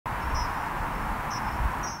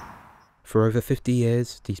For over 50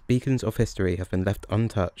 years, these beacons of history have been left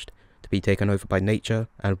untouched, to be taken over by nature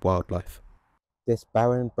and wildlife. This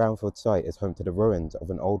barren brownfield site is home to the ruins of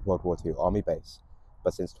an old World War II army base,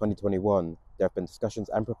 but since 2021, there have been discussions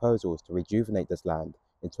and proposals to rejuvenate this land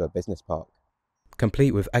into a business park.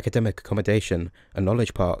 Complete with academic accommodation, a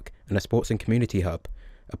knowledge park, and a sports and community hub,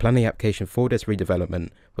 a planning application for this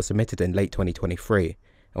redevelopment was submitted in late 2023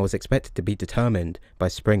 and was expected to be determined by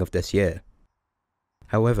spring of this year.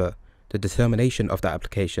 However, the determination of that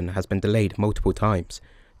application has been delayed multiple times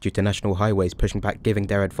due to National Highways pushing back giving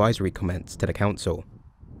their advisory comments to the council.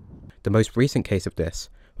 The most recent case of this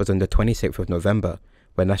was on the 26th of November,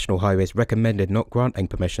 where National Highways recommended not granting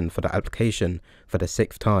permission for the application for the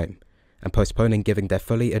 6th time, and postponing giving their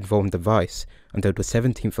fully informed advice until the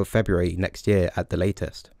 17th of February next year at the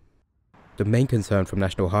latest. The main concern from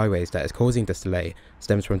National Highways that is causing this delay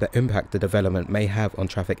stems from the impact the development may have on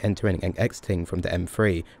traffic entering and exiting from the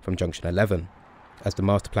M3 from Junction 11, as the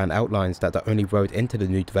master plan outlines that the only road into the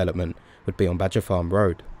new development would be on Badger Farm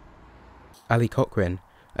Road. Ali Cochrane,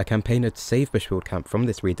 a campaigner to save Bushfield Camp from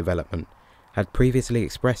this redevelopment, had previously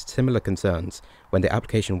expressed similar concerns when the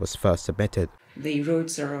application was first submitted. The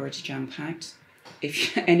roads are already jam-packed.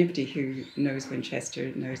 If anybody who knows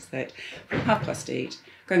Winchester knows that from 8:30,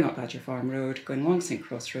 going up Badger Farm Road, going along St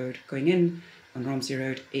Cross Road, going in on Romsey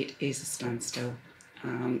Road, it is a standstill.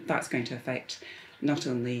 That's going to affect not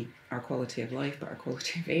only our quality of life, but our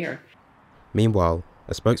quality of air. Meanwhile,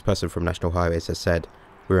 a spokesperson from National Highways has said,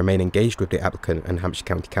 "We remain engaged with the applicant and Hampshire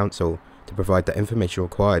County Council to provide the information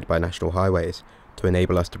required by National Highways to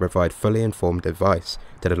enable us to provide fully informed advice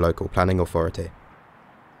to the local planning authority."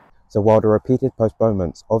 So while the repeated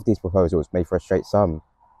postponements of these proposals may frustrate some,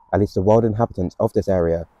 at least the wild inhabitants of this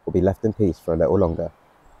area will be left in peace for a little longer.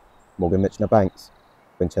 Mitchener-Banks,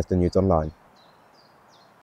 Winchester News Online.